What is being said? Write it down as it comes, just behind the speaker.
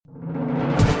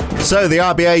So the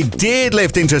RBA did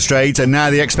lift interest rates, and now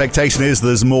the expectation is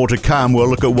there's more to come. We'll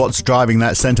look at what's driving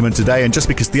that sentiment today. And just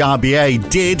because the RBA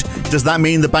did, does that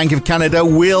mean the Bank of Canada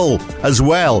will as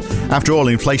well? After all,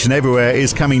 inflation everywhere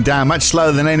is coming down much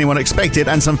slower than anyone expected,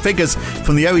 and some figures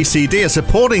from the OECD are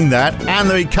supporting that, and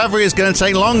the recovery is going to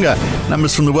take longer.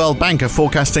 Numbers from the World Bank are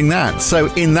forecasting that.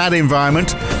 So in that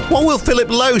environment, what will Philip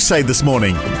Lowe say this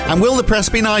morning? And will the press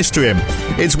be nice to him?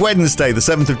 It's Wednesday, the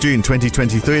 7th of June,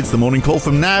 2023. It's the morning call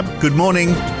from NAB. Good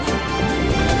morning.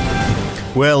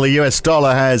 Well, the US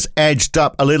dollar has edged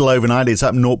up a little overnight. It's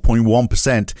up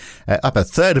 0.1%, up a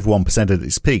third of 1% at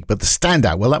its peak. But the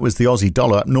standout, well, that was the Aussie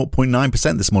dollar, up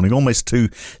 0.9% this morning, almost to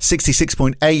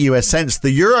 66.8 US cents.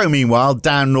 The euro, meanwhile,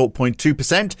 down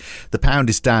 0.2%. The pound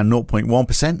is down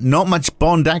 0.1%. Not much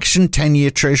bond action.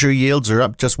 10-year Treasury yields are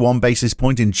up just 1 basis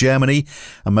point in Germany.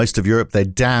 And most of Europe, they're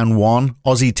down 1.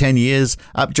 Aussie 10 years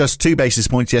up just 2 basis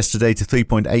points yesterday to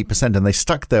 3.8%. And they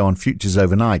stuck there on futures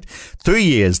overnight. 3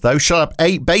 years, though, shot up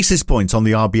 8 basis points on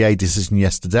the RBA decision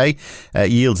yesterday.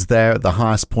 Yields there at the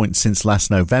highest point since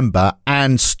last November.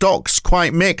 And stocks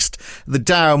quite mixed. The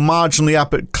Dow marginally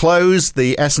up at close.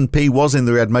 The S&P was in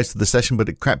the red most of the session, but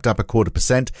it crept up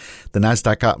 0.25%. The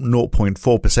Nasdaq up 0.4%.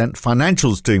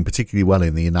 Financials doing particularly well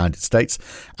in the United States.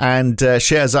 And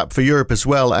shares up for Europe as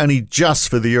well. Only just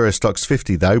for the Euro Stoxx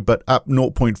 50, though, but up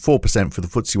 0.4% for the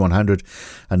FTSE 100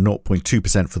 and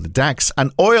 0.2% for the DAX.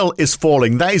 And oil is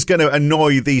falling. That is going to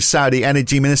annoy the Saudi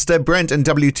Energy Minister. Brent and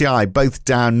WTI both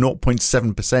down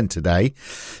 0.7% today.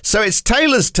 So it's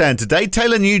Taylor's turn today.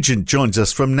 Taylor Nugent joins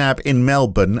us from NAB in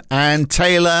Melbourne. And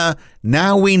Taylor,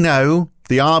 now we know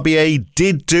the RBA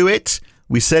did do it.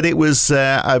 We said it was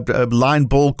a line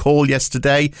ball call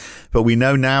yesterday, but we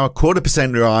know now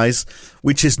 0.25% rise,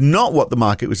 which is not what the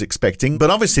market was expecting. But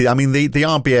obviously, I mean, the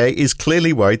RBA is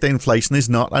clearly worried that inflation is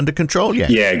not under control yet.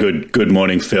 Yeah, good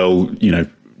morning, Phil.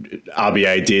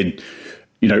 RBA did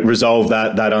resolve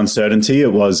that uncertainty.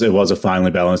 It was a finely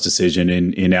balanced decision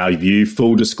in our view.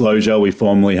 Full disclosure, we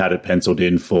formally had it penciled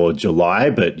in for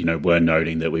July, but we're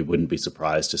noting that we wouldn't be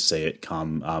surprised to see it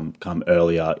come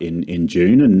earlier in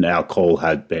June. And our call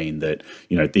had been that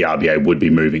the RBA would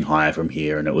be moving higher from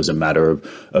here, and it was a matter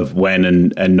of when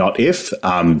and not if.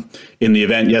 In the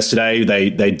event yesterday,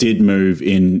 they did move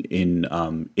in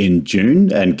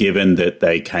June, and given that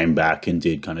they came back and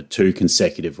did kind of 2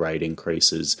 consecutive rate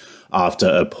increases after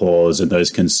a pause, and those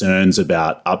concerns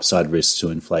about upside risks to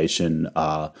inflation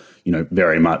are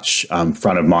very much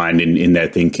front of mind in their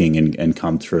thinking and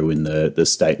come through in the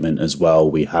statement as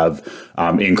well. We have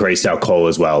increased our call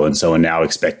as well, and so are now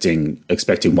expecting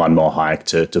one more hike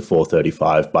to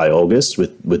 4.35 by August,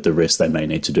 with the risk they may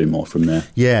need to do more from there.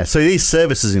 Yeah, so these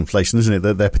services inflation, isn't it,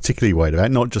 that they're particularly worried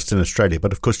about, not just in Australia,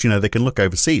 but of course, they can look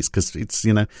overseas because it's,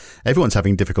 everyone's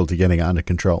having difficulty getting it under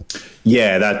control.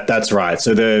 Yeah, that's right.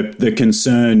 So the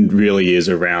concern really is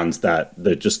around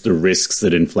just the risks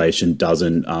that inflation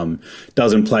doesn't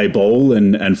play ball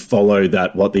and follow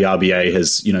that what the RBA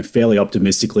has fairly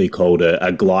optimistically called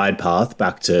a glide path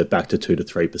back to 2 to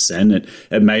 3%.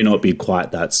 It may not be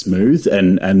quite that smooth,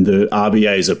 and the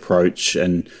RBA's approach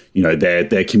and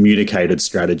their communicated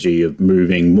strategy of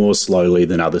moving more slowly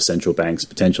than other central banks,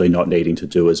 potentially not needing to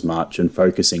do as much and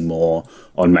focusing more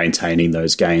on maintaining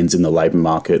those gains in the labour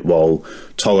market while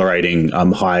tolerating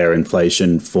higher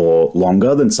inflation for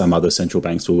longer than some other central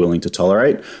banks were willing to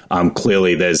tolerate.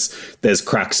 Clearly, there's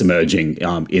cracks emerging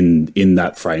in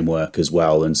that framework as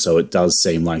well, and so it does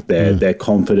seem like their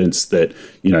confidence that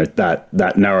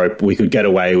that narrow, we could get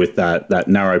away with that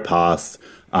narrow path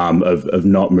of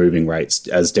not moving rates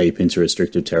as deep into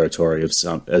restrictive territory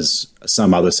as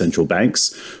some other central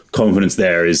banks. Confidence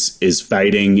there is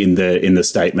fading in the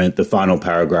statement. The final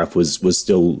paragraph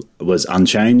was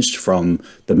unchanged from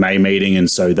the May meeting, and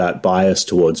so that bias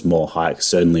towards more hikes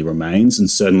certainly remains. And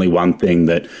certainly one thing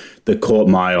that caught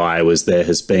my eye was there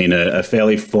has been a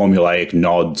fairly formulaic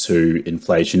nod to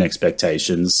inflation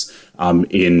expectations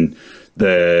in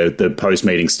the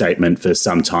post-meeting statement for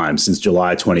some time. Since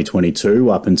July 2022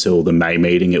 up until the May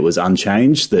meeting, it was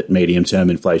unchanged that medium-term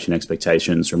inflation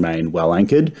expectations remain well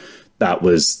anchored. That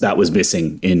was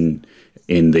missing in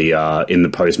the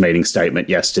post-meeting statement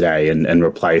yesterday, and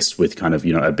replaced with kind of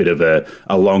a bit of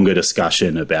a longer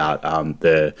discussion about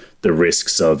the the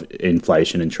risks of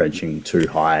inflation entrenching too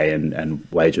high and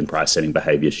wage and price setting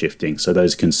behaviour shifting. So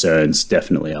those concerns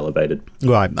definitely elevated.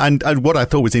 Right. And what I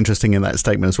thought was interesting in that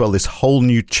statement as well, this whole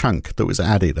new chunk that was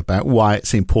added about why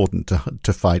it's important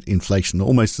to fight inflation,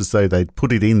 almost as though they'd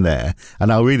put it in there.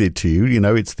 And I'll read it to you. You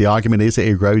know, it's the argument is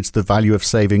it erodes the value of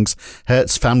savings,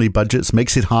 hurts family budgets,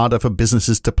 makes it harder for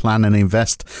businesses to plan and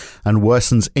invest, and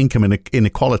worsens income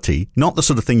inequality. Not the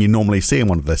sort of thing you normally see in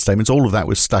one of their statements. All of that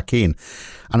was stuck in.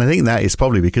 And I think that is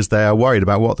probably because they are worried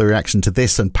about what the reaction to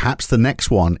this and perhaps the next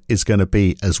one is going to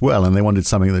be as well. And they wanted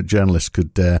something that journalists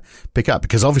could pick up,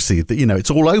 because obviously, you know,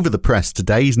 it's all over the press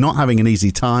today. He's not having an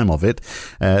easy time of it.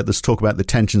 There's talk about the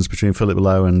tensions between Philip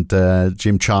Lowe and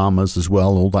Jim Chalmers as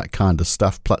well, all that kind of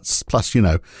stuff. Plus, you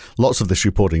know, lots of this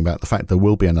reporting about the fact there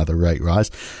will be another rate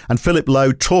rise. And Philip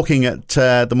Lowe talking at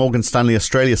the Morgan Stanley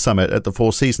Australia Summit at the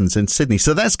Four Seasons in Sydney.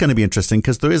 So that's going to be interesting,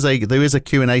 because there is a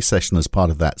Q&A session as part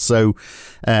of that. So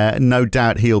no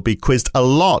doubt he'll be quizzed a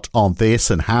lot on this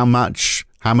and how much,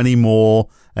 how many more,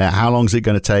 how long is it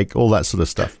going to take, all that sort of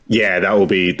stuff. Yeah, that will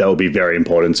be very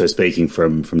important. So speaking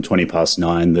from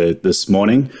 20:09 this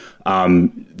morning,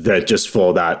 that just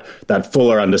for that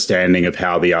fuller understanding of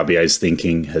how the RBA's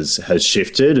thinking has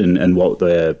shifted and what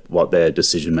their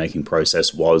decision making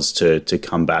process was to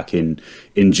come back in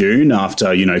June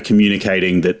after, you know,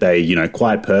 communicating that they, you know,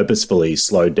 quite purposefully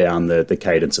slowed down the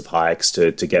cadence of hikes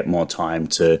to get more time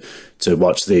to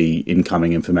watch the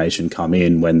incoming information come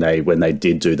in when they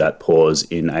did do that pause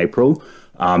in April.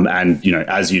 And, you know,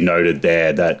 as you noted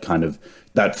there,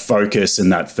 that focus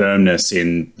and that firmness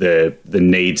in the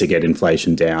need to get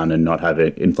inflation down and not have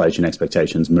inflation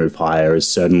expectations move higher is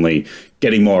certainly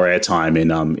getting more airtime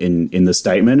in the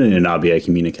statement and in RBA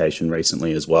communication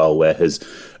recently as well, whereas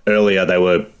earlier they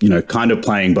were, you know, kind of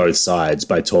playing both sides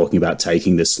by talking about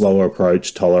taking this slower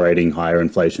approach, tolerating higher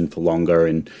inflation for longer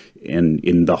and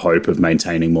in the hope of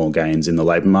maintaining more gains in the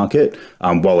labour market,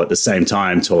 while at the same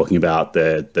time talking about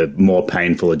the more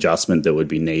painful adjustment that would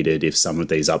be needed if some of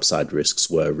these upside risks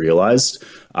were realised.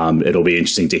 It'll be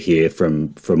interesting to hear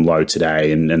from Lowe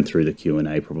today and through the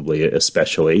Q&A probably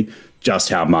especially just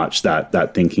how much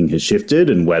that thinking has shifted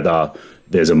and whether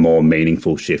there's a more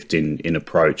meaningful shift in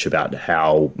approach about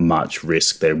how much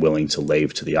risk they're willing to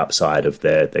leave to the upside of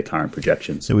their current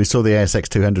projections. So we saw the ASX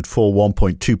 200 fall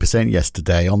 1.2%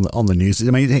 yesterday on the news.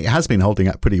 I mean, it has been holding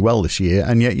up pretty well this year.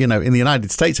 And yet, you know, in the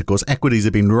United States, of course, equities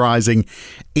have been rising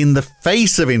in the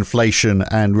face of inflation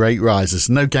and rate rises.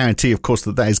 No guarantee, of course,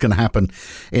 that is going to happen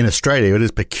in Australia. It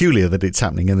is peculiar that it's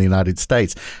happening in the United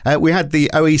States. We had the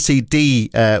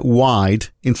OECD wide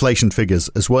inflation figures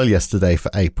as well yesterday for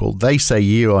April. They say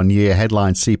year-on-year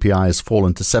headline CPI has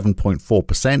fallen to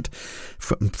 7.4%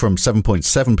 from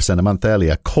 7.7% a month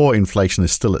earlier. Core inflation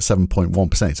is still at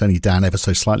 7.1%. It's only down ever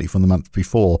so slightly from the month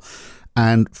before.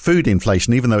 And food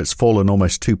inflation, even though it's fallen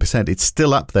almost 2%, it's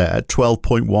still up there at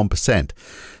 12.1%.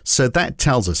 So that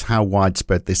tells us how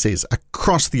widespread this is.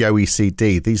 Across the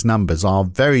OECD, these numbers are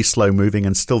very slow moving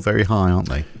and still very high, aren't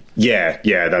they? Yeah,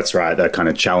 that's right. That kind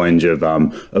of challenge of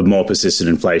more persistent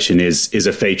inflation is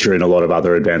a feature in a lot of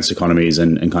other advanced economies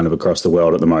and kind of across the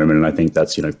world at the moment. And I think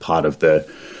that's, you know, part of the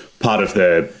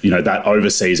you know, that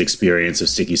overseas experience of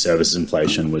sticky services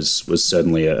inflation was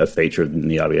certainly a feature in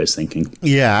the RBA's thinking.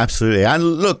 Yeah, absolutely.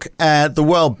 And look, the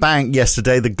World Bank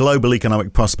yesterday, the Global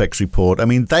Economic Prospects Report, I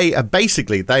mean, they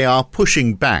are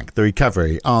pushing back the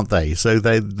recovery, aren't they? So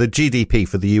the GDP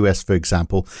for the US, for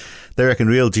example, they reckon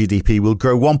real GDP will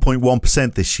grow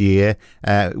 1.1% this year,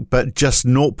 but just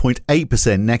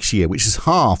 0.8% next year, which is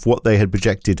half what they had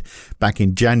projected back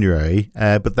in January.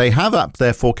 But they have upped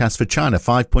their forecast for China,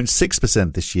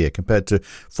 5.6% this year compared to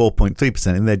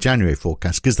 4.3% in their January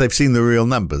forecast, because they've seen the real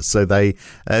numbers. So they're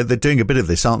doing a bit of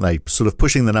this, aren't they? Sort of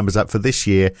pushing the numbers up for this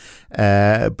year,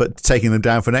 but taking them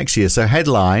down for next year. So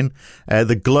headline,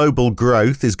 the global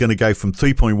growth is going to go from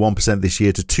 3.1% this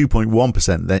year to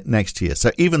 2.1% next year.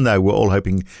 So even though we're all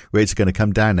hoping rates are going to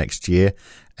come down next year,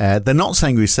 they're not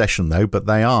saying recession though, but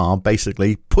they are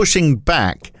basically pushing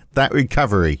back that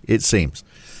recovery, it seems.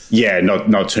 Yeah,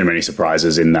 not too many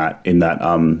surprises in that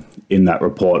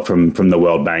report from the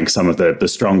World Bank. Some of the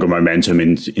stronger momentum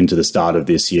into the start of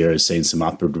this year has seen some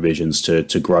upward revisions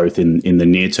to growth in the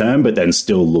near term, but then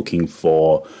still looking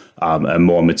for a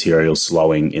more material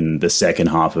slowing in the second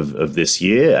half of this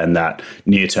year, and that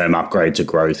near term upgrade to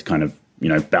growth kind of, you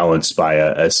know, balanced by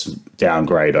a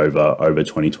downgrade over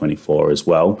 2024 as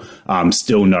well.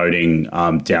 Still noting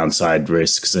downside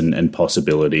risks and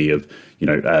possibility of,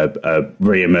 a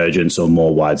re-emergence or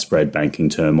more widespread banking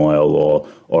turmoil, or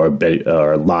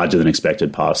a larger than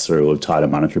expected pass through of tighter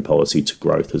monetary policy to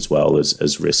growth as well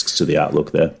as risks to the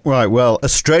outlook there. Right. Well,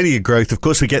 Australia growth. Of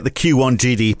course, we get the Q1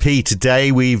 GDP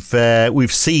today.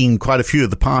 We've seen quite a few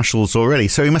of the partials already,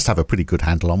 so we must have a pretty good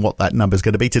handle on what that number's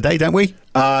going to be today, don't we?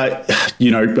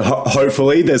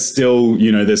 Hopefully there's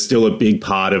still a big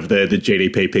part of the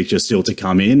GDP picture still to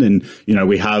come in, and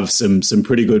we have some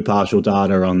pretty good partial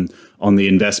data on the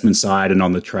investment side and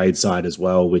on the trade side as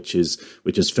well, which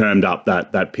has firmed up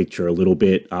that picture a little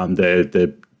bit.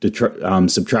 The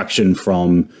subtraction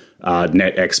from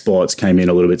net exports came in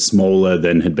a little bit smaller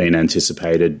than had been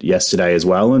anticipated yesterday as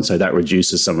well, and so that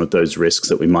reduces some of those risks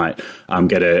that we might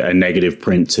get a negative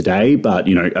print today. But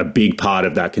a big part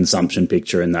of that consumption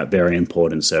picture and that very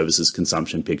important services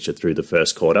consumption picture through the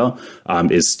first quarter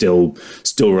is still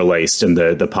released, and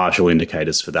the partial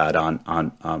indicators for that aren't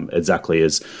exactly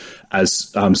as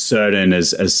certain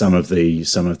as some of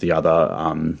the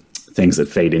other things that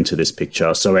feed into this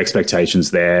picture. So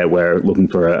expectations there, we're looking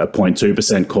for a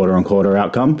 0.2% quarter-on-quarter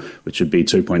outcome, which would be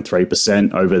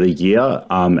 2.3% over the year,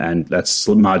 and that's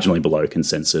marginally below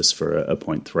consensus for a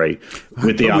 0.3.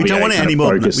 With the RBA, we don't want it any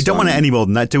more. We don't want it any more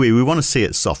than that, do we? We want to see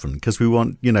it soften because we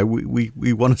want,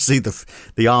 we want to see the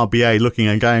RBA looking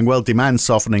and going, well, demand's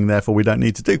softening, therefore we don't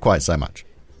need to do quite so much.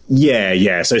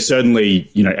 Yeah. So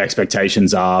certainly,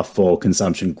 expectations are for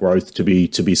consumption growth to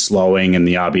be slowing, and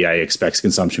the RBA expects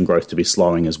consumption growth to be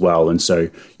slowing as well. And so,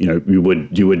 you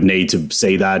would need to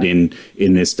see that in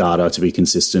this data to be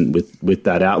consistent with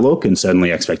that outlook. And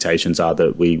certainly, expectations are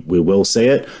that we will see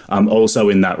it. Also,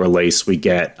 in that release, we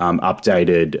get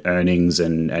updated earnings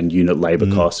and unit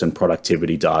labour costs and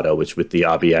productivity data, which with the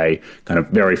RBA kind of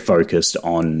very focused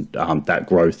on that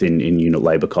growth in unit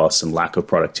labour costs and lack of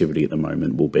productivity at the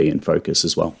moment will be in focus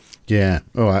as well. Yeah.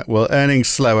 All right. Well, earnings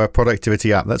slower,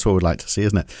 productivity up. That's what we'd like to see,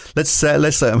 isn't it? Let's.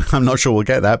 I'm not sure we'll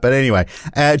get that, but anyway,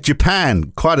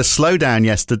 Japan, quite a slowdown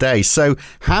yesterday. So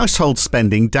household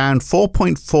spending down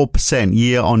 4.4%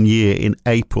 year on year in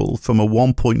April from a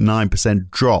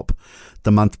 1.9% drop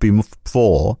the month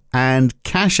before, and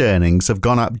cash earnings have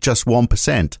gone up just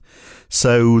 1%.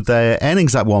 So their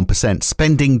earnings up 1%,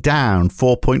 spending down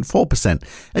 4.4%.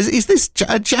 Is this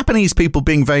Japanese people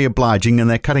being very obliging and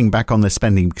they're cutting back on their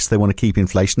spending because they want to keep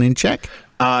inflation in check?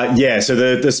 So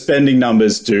the spending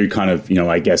numbers do kind of,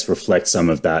 I guess reflect some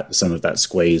of that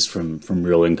squeeze from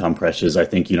real income pressures. I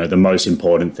think, the most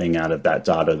important thing out of that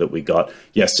data that we got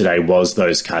yesterday was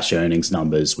those cash earnings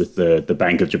numbers, with the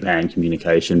Bank of Japan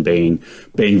communication being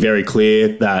very clear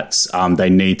that they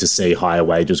need to see higher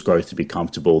wages growth to be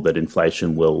comfortable that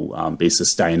inflation will be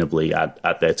sustainably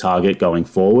at their target going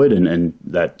forward. And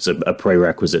that's a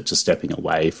prerequisite to stepping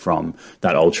away from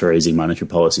that ultra easy monetary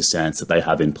policy stance that they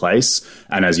have in place.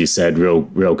 And as you said,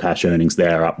 real cash earnings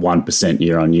there up 1%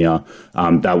 year on year.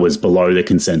 That was below the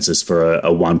consensus for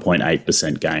a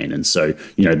 1.8% gain. And so,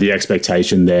 the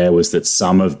expectation there was that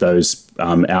some of those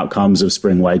outcomes of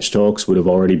spring wage talks would have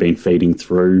already been feeding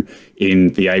through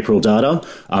in the April data.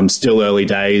 Still early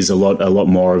days. A lot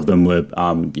more of them were,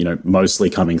 mostly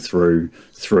coming through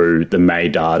the May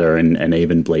data and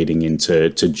even bleeding into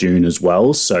June as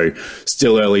well. So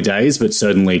still early days, but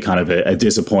certainly kind of a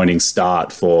disappointing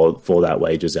start for that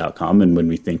wages outcome. And when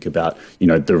we think about,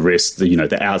 the risk,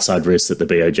 the outside risk that the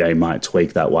BOJ might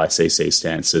tweak that YCC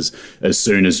stance as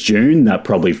soon as June, that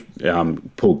probably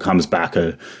comes back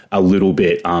a little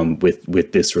bit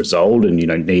with this result, and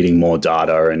needing more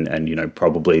data and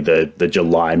probably the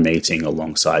July meeting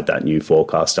alongside that new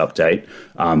forecast update.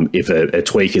 If a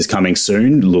tweak is coming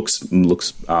soon, looks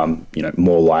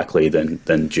more likely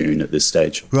than June at this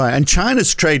stage. Right, and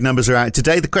China's trade numbers are out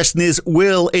today. The question is,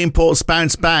 will imports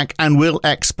bounce back and will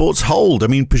exports hold? I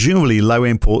mean, presumably low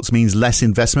imports means less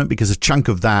investment, because a chunk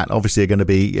of that obviously are going to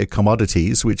be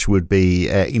commodities, which would be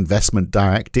investment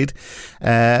directed.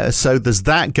 So there's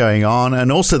that going on.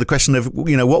 And also the question of,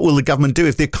 what will the government do?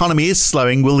 If the economy is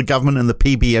slowing, will the government and the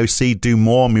PBOC do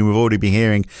more? I mean, we've already been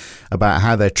hearing about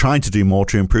how they're trying to do more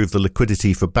to improve the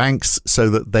liquidity for banks so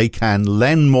that they can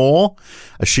lend more,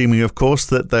 assuming, of course,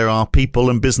 that there are people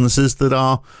and businesses that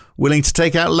are willing to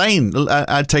take out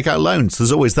loans.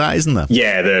 There's always that, isn't there?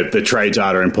 Yeah, the trade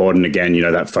data are important. Again,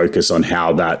 that focus on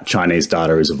how that Chinese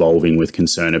data is evolving with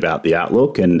concern about the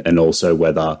outlook, and also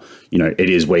whether, it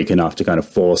is weak enough to kind of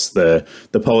force the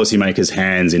policymakers'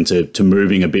 hands into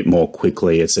moving a bit more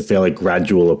quickly. It's a fairly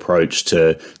gradual approach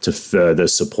to further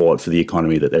support for the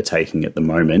economy that they're taking at the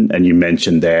moment. And you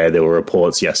mentioned there were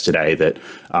reports yesterday that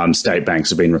state banks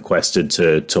have been requested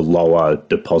to lower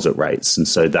deposit rates. And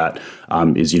so that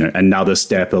is, another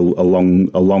step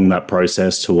along that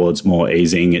process towards more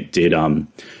easing. It did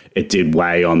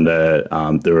weigh on the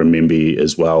renminbi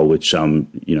as well, which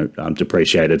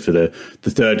depreciated for the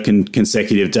third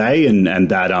consecutive day, and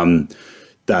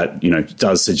that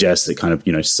does suggest that kind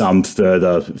of some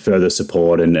further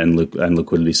support and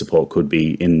liquidity support could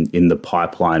be in the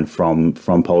pipeline from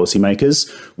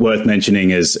policymakers. Worth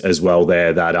mentioning as well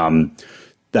there that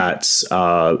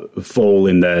fall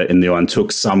in the yuan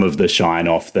took some of the shine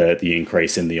off the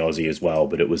increase in the Aussie as well,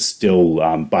 but it was still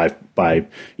by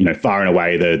far and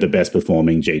away the best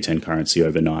performing G10 currency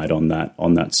overnight on that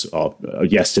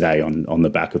yesterday on the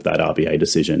back of that RBA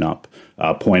decision, up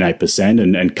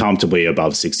 0.8% and comfortably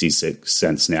above 66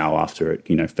 cents now after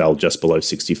it fell just below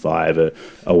 65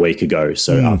 a week ago,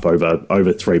 so up over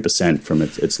 3% from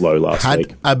its low last week.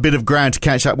 Had a bit of ground to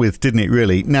catch up with, didn't it,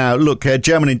 really? Now look,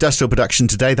 German industrial production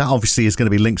today, that obviously is going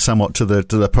to be linked somewhat to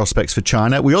the prospects for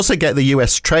China. We also get the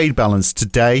US trade balance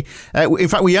today. In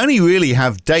fact, we only really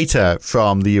have data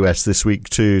from the US this week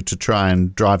to try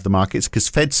and drive the markets, because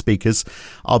Fed speakers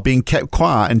are being kept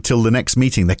quiet until the next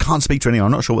meeting. They can't speak to anyone.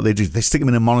 I'm not sure what they do. They stick them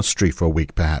in a monastery for a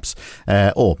week, perhaps,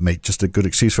 or make just a good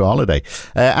excuse for a holiday.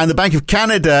 And the Bank of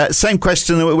Canada, same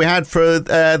question that we had for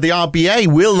the RBA.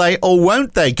 Will they or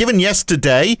won't they? Given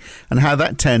yesterday and how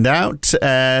that turned out,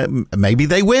 maybe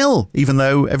they will, even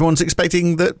though everyone's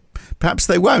expecting that perhaps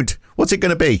they won't. What's it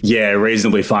going to be? Yeah,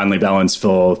 reasonably finely balanced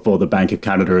for the Bank of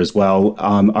Canada as well.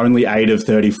 Only 8 of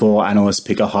 34 analysts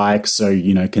pick a hike, so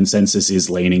consensus is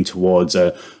leaning towards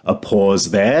a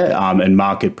pause there. And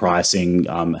market pricing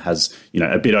has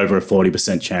a bit over a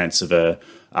 40% chance of a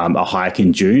hike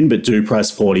in June, but do price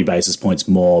 40 basis points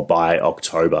more by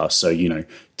October. So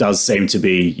does seem to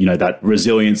be that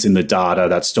resilience in the data,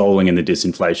 that stalling in the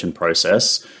disinflation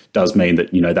process does mean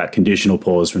that that conditional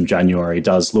pause from January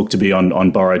does look to be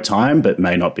on borrowed time, but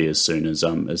may not be as soon as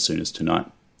tonight.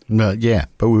 Well, yeah,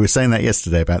 but we were saying that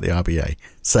yesterday about the RBA,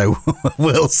 so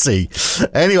we'll see.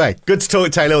 Anyway, good to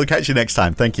talk, Taylor. We'll catch you next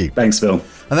time. Thank you. Thanks, Phil.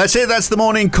 And that's it. That's the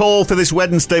morning call for this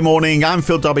Wednesday morning. I'm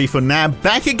Phil Dobbie for now.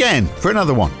 Back again for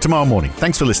another one tomorrow morning.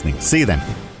 Thanks for listening. See you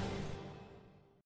then.